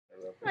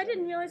I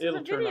didn't realize it was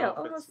It'll a turn video. off.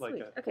 Oh, how It's like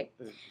sweet. Okay.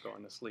 it'll go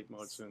into sleep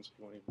mode soon, so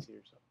you won't even see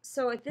yourself.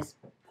 So at this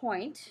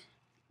point,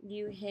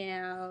 you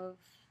have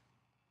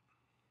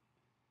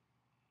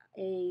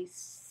a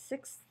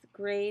 6th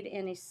grade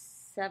and a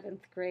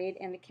 7th grade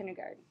and a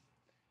kindergarten.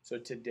 So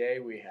today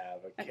we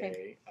have a K,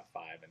 Okay. a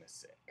 5, and a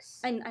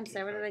 6. I'm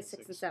sorry, what did I,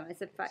 6 and 7? I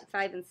said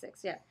 5 and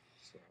 6, yeah.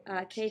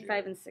 K,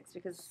 5 and 6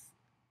 because,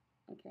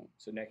 okay.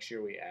 So next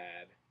year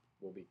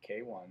will be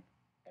K1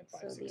 and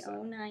 5, So 6, the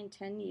 7.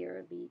 09-10 year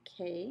would be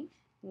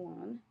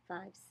K1,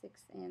 5,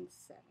 6, and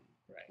 7.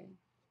 Right.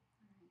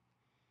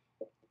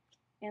 Okay.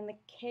 And the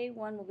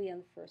K1 will be on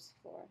the first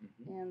floor,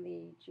 and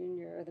the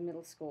junior or the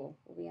middle school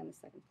will be on the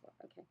second floor.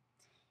 Okay.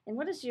 And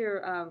what is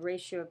your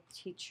ratio of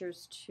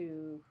teachers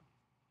to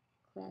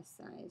class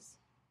size?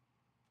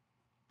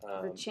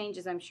 The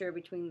changes, I'm sure,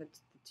 between the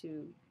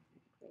two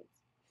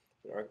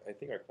grades. I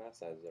think our class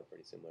sizes are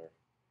pretty similar.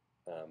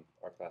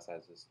 Our class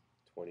size is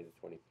 20 to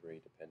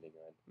 23, depending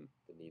on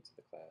the needs of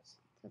the class.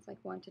 So it's like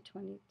 1 to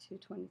 20 to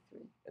 23.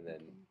 And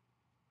then,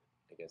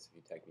 I guess if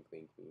you technically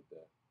include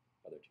the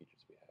other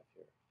teachers we have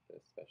here, the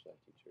special ed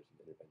teachers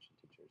and intervention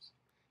teachers.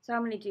 So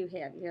how many do you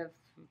have? You have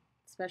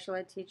special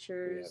ed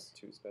teachers?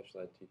 We have 2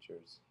 special ed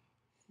teachers.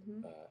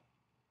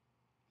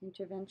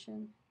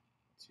 Intervention?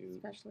 2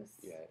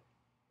 specialists? Yeah,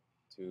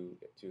 two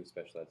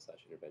special ed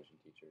 / intervention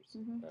teachers.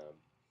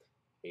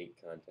 8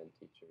 content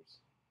teachers,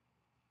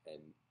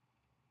 and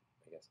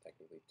I guess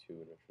technically 2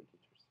 enrichment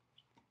teachers.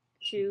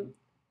 2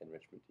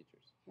 enrichment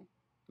teachers. Okay.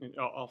 And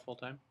all full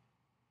time?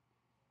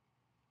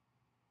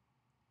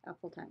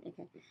 Full time,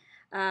 okay.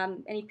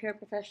 Any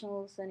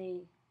paraprofessionals,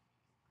 any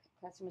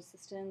classroom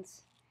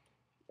assistants?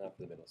 Not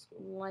for the middle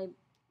school.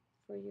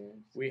 For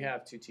yours? We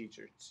have 2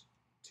 teachers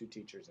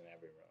in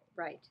every room.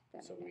 Right.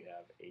 So we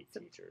have 8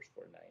 teachers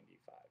for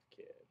 95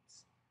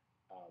 kids.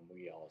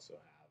 We also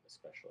have a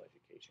special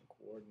education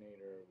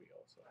coordinator.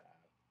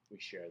 We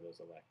share those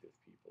elective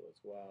people as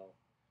well.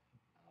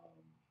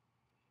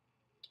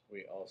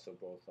 We also,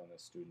 both on the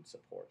student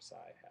support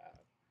side, have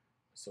a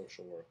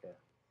social worker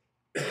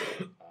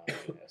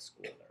and a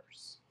school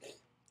nurse.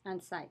 On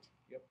site?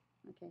 Yep.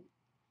 Okay.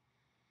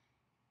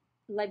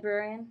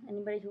 Librarian?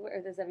 Anybody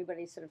or does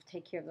everybody sort of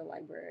take care of the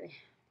library?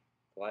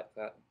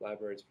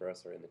 Libraries for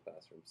us are in the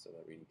classroom, so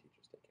that reading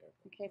teachers take care of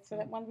them. Okay, so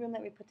that one room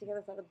that we put together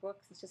with all the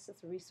books, it's just a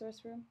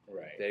resource room?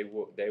 Right.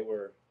 They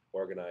were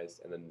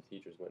organized, and then the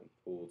teachers went and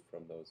pulled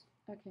from those.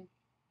 Okay.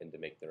 And to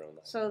make their own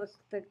libraries. So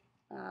the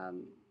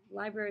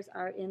libraries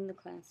are in the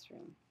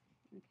classroom.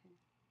 Okay.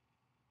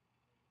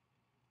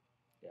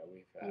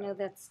 Yeah, I know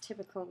that's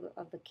typical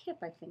of the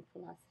KIPP, I think,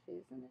 philosophy,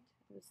 isn't it?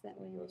 Or is that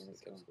way in the Most other of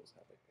the KIPP school? schools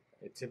have it like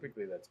that.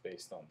 Typically that's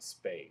based on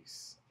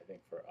space. I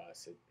think for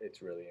us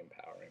it's really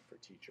empowering for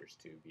teachers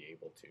to be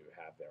able to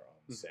have their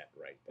own set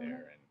right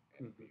there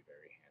and be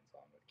very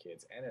hands-on with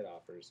kids. And it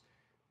offers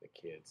the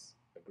kids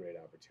a great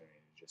opportunity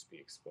to just be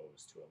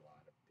exposed to a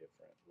lot of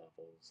different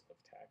levels of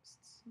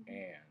texts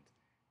and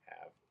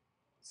have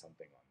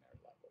something on their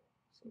level.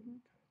 So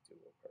kind of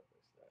dual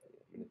purpose there.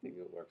 Yeah, I mean, I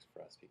think it works for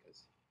us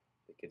because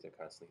the kids are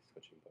constantly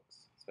switching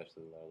books,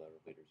 especially the lower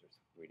level readers are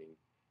reading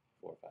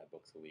 4 or 5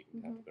 books a week and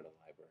have to go to the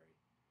library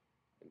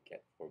and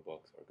get 4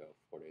 books or go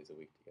 4 days a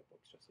week to get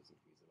books just isn't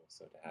feasible.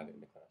 So to have it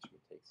in the classroom,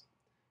 it takes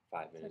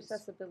 5 minutes. So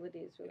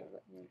accessibility is really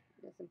what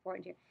is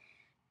important here.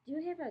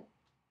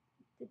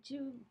 Did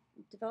you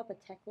develop a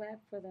tech lab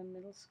for the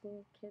middle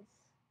school kids?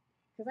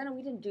 Because I know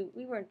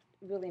we weren't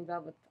really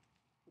involved with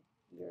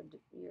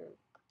your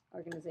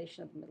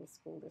organization of the middle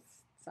school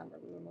this summer.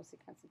 We were mostly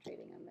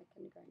concentrating on the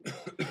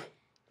kindergarten.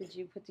 Did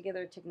you put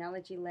together a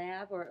technology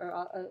lab,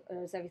 or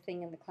is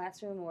everything in the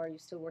classroom, or are you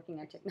still working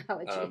on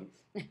technology?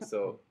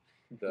 So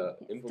the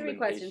implementation. 3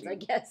 questions, I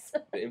guess.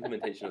 The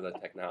implementation of the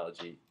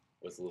technology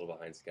was a little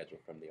behind schedule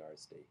from the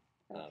RSD.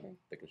 Okay.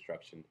 The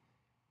construction,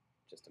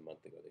 just a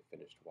month ago, they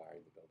finished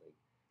wiring the building.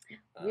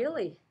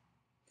 Really?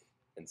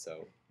 And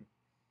so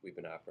we've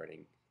been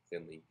operating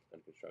thinly on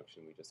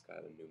construction. We just got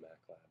a new Mac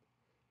lab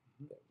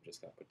that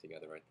just got put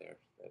together right there.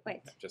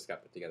 Just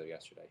got put together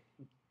yesterday.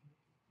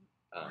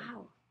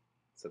 Wow.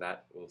 So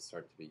that will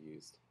start to be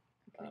used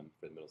for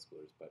the middle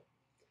schoolers, but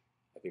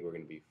I think we're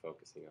going to be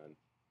focusing on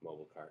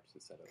mobile carts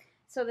instead of.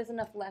 So there's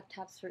enough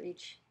laptops for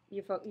each.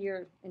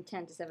 Your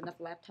intent is to have enough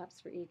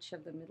laptops for each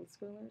of the middle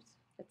schoolers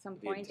at some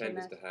point. The intent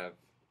is to have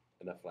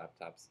enough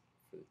laptops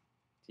for the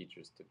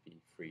teachers to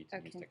be free to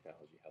use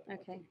technology how they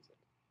want to use it.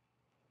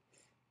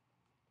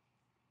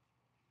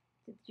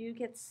 Did you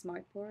get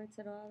smart boards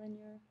at all in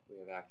your? We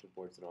have active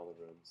boards in all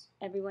the rooms.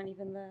 Everyone,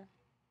 even the.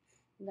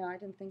 No, I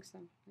didn't think so.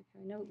 Okay,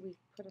 I know we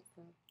put up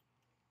the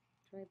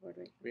triboard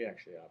right. We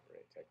actually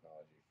operate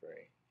technology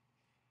free.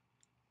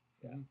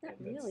 Yeah. Not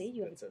really.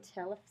 You have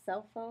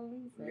cell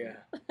phones. Or?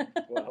 Yeah.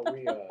 Well,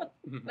 we.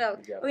 Well,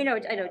 we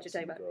know. I know what you're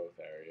talking about. Growth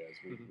areas.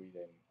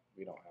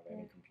 We don't have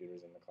any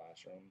computers in the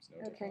classrooms.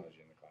 No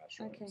technology in the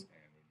classrooms,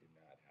 and we do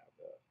not have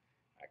the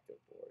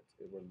active boards.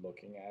 We're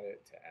looking at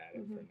it to add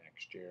it for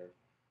next year.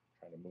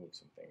 Trying to move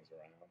some things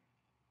around.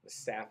 The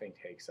staffing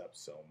takes up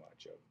so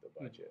much of the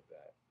budget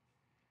that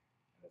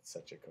it's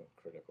such a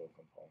critical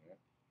component.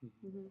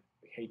 Mm-hmm.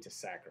 We hate to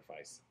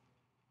sacrifice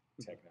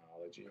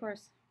technology Of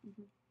course.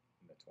 Mm-hmm.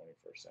 in the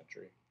 21st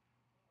century,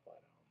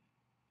 but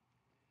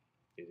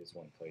it is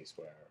one place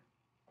where,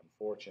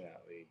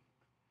 unfortunately,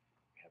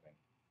 we haven't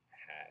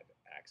had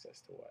access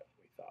to what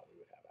we thought we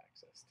would have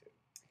access to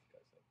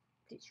because of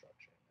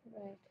construction. And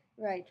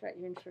Right. everything. Right.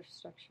 Your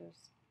infrastructure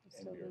is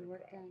still being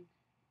worked on.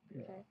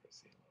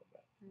 Bureaucracy a little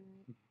bit.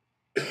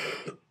 All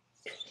right.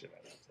 Should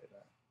I not say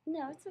that?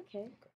 No, it's okay. Okay.